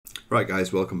Right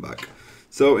guys, welcome back.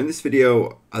 So in this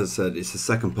video, as I said, it's the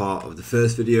second part of the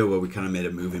first video where we kind of made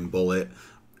a moving bullet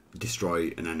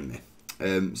destroy an enemy.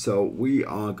 So we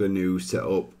are going to set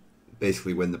up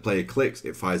basically when the player clicks,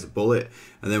 it fires a bullet,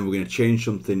 and then we're going to change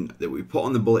something that we put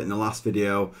on the bullet in the last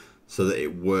video so that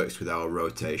it works with our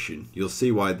rotation. You'll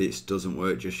see why this doesn't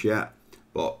work just yet,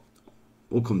 but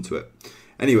we'll come to it.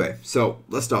 Anyway, so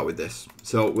let's start with this.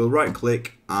 So we'll right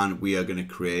click and we are going to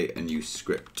create a new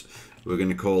script. We're going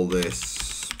to call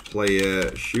this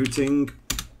player shooting.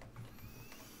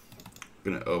 I'm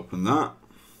going to open that.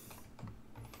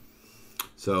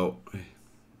 So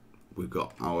we've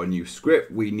got our new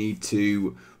script. We need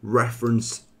to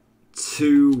reference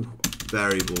two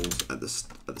variables at the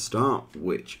start,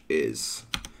 which is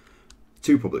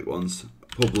two public ones.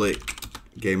 Public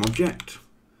game object.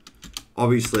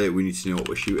 Obviously, we need to know what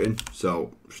we're shooting,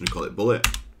 so I'm just going to call it bullet.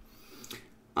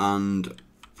 And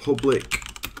public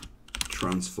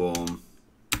transform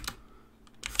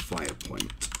fire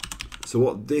point. So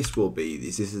what this will be,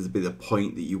 this is be the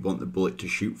point that you want the bullet to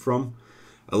shoot from.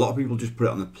 A lot of people just put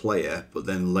it on the player, but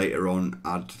then later on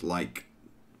add like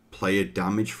player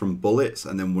damage from bullets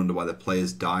and then wonder why the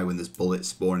players die when there's bullets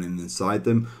spawning inside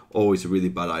them. Always a really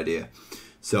bad idea.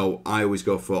 So I always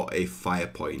go for a fire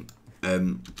point.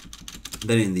 Then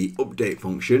in the update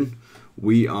function,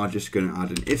 we are just going to add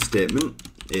an if statement.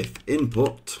 If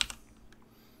input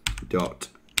dot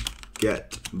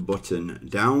get button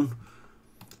down,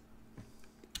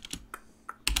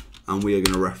 and we are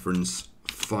going to reference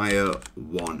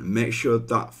fire1. Make sure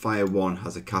that fire1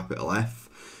 has a capital F,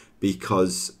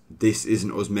 because this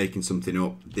isn't us making something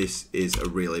up. This is a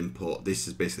real input. This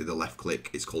is basically the left click.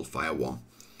 It's called fire1.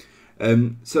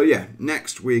 So yeah,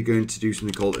 next we're going to do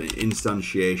something called an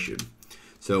instantiation.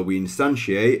 So we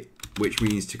instantiate, which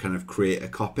means to kind of create a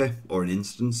copy or an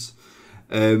instance.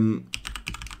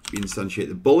 We instantiate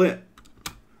the bullet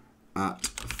at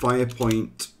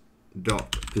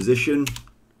firepoint.position,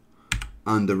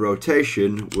 and the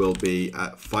rotation will be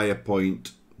at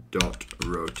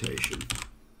firepoint.rotation.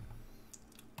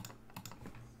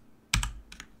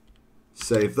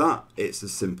 Save that. It's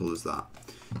as simple as that.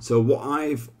 So what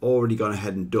I've already gone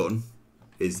ahead and done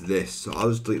is this. So I'll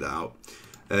just delete that out.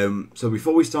 So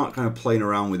before we start kind of playing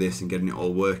around with this and getting it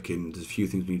all working, there's a few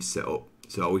things we need to set up.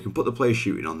 So we can put the player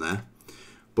shooting on there,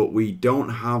 but we don't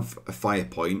have a fire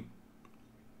point.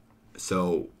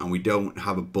 So, and we don't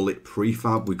have a bullet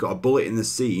prefab. We've got a bullet in the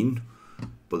scene,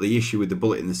 but the issue with the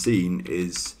bullet in the scene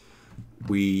is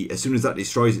as soon as that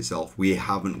destroys itself, we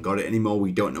haven't got it anymore.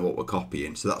 We don't know what we're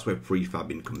copying. So that's where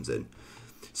prefabbing comes in.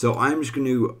 So I'm just going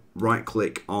to right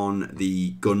click on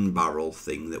the gun barrel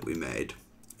thing that we made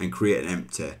and create an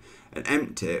empty. An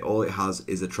empty, all it has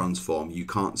is a transform. You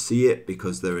can't see it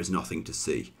because there is nothing to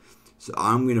see. So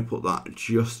I'm going to put that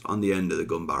just on the end of the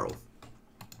gun barrel.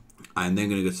 I'm then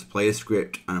going to go to player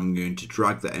script and I'm going to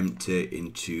drag the empty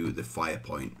into the fire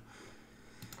point.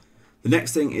 The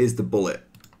next thing is the bullet.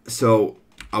 So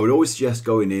I would always suggest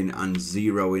going in and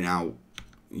zeroing out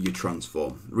your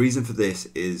transform. The reason for this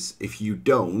is if you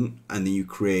don't and then you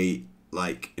create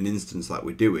like an instance like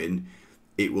we're doing,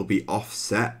 it will be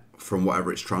offset from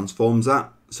whatever its transforms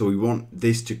at. So we want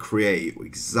this to create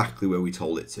exactly where we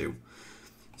told it to.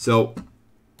 So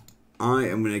I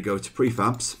am going to go to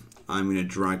prefabs. I'm going to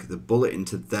drag the bullet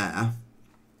into there.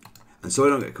 And so I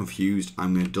don't get confused,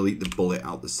 I'm going to delete the bullet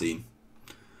out the scene.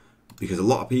 Because a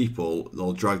lot of people,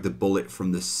 they'll drag the bullet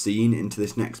from the scene into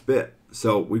this next bit.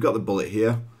 So we've got the bullet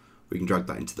here. We can drag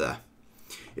that into there.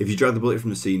 If you drag the bullet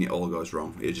from the scene, it all goes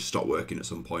wrong. It'll just stop working at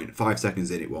some point. 5 seconds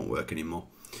in, it won't work anymore.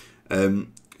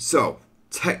 So,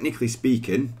 technically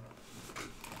speaking,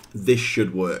 this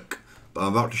should work. But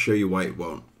I'm about to show you why it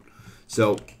won't.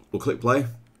 So, we'll click play.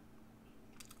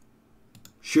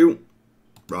 Shoot.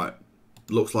 Right.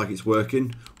 Looks like it's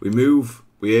working. We move.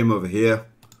 We aim over here.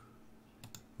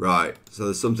 Right. So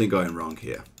there's something going wrong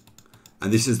here.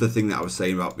 And this is the thing that I was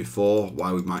saying about before,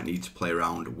 why we might need to play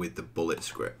around with the bullet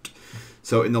script.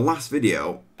 So in the last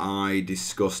video, I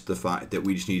discussed the fact that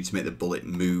we just needed to make the bullet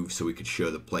move so we could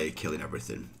show the player killing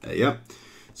everything. Yeah.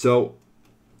 So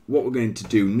what we're going to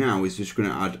do now is just going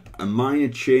to add a minor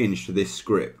change to this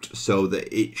script so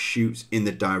that it shoots in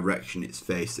the direction it's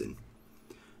facing.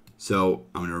 So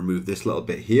I'm going to remove this little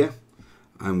bit here.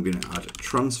 I'm going to add a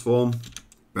transform.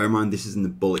 Bear in mind this is in the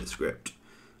bullet script.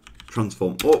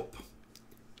 Transform up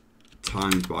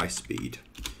times by speed.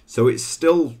 So it's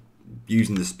still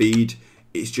using the speed.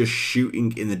 It's just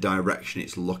shooting in the direction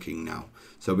it's looking now.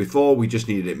 So before we just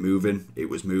needed it moving. It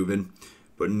was moving.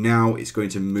 But now it's going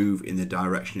to move in the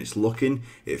direction it's looking.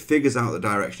 It figures out the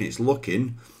direction it's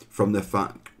looking from the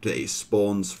fact that it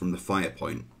spawns from the fire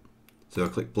point. So I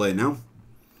click play now.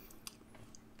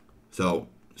 So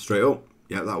straight up,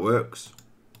 yeah, that works.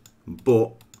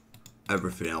 But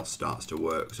everything else starts to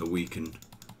work. So we can,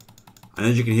 and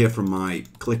as you can hear from my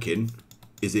clicking,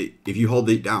 is it if you hold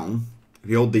it down, if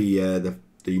you hold the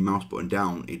mouse button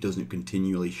down, it doesn't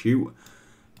continually shoot,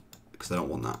 because I don't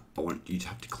want that. I want you to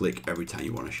have to click every time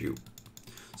you want to shoot.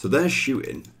 So they're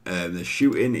shooting.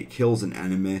 It kills an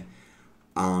enemy,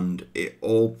 and it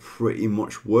all pretty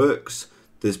much works.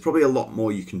 There's probably a lot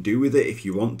more you can do with it if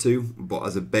you want to, but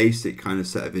as a basic kind of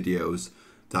set of videos,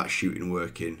 that's shooting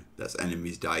working, that's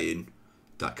enemies dying,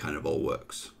 that kind of all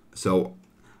works. So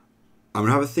I'm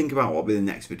gonna have a think about what will be the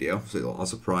next video, so I'll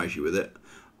surprise you with it.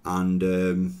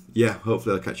 And yeah,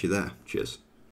 hopefully I'll catch you there. Cheers.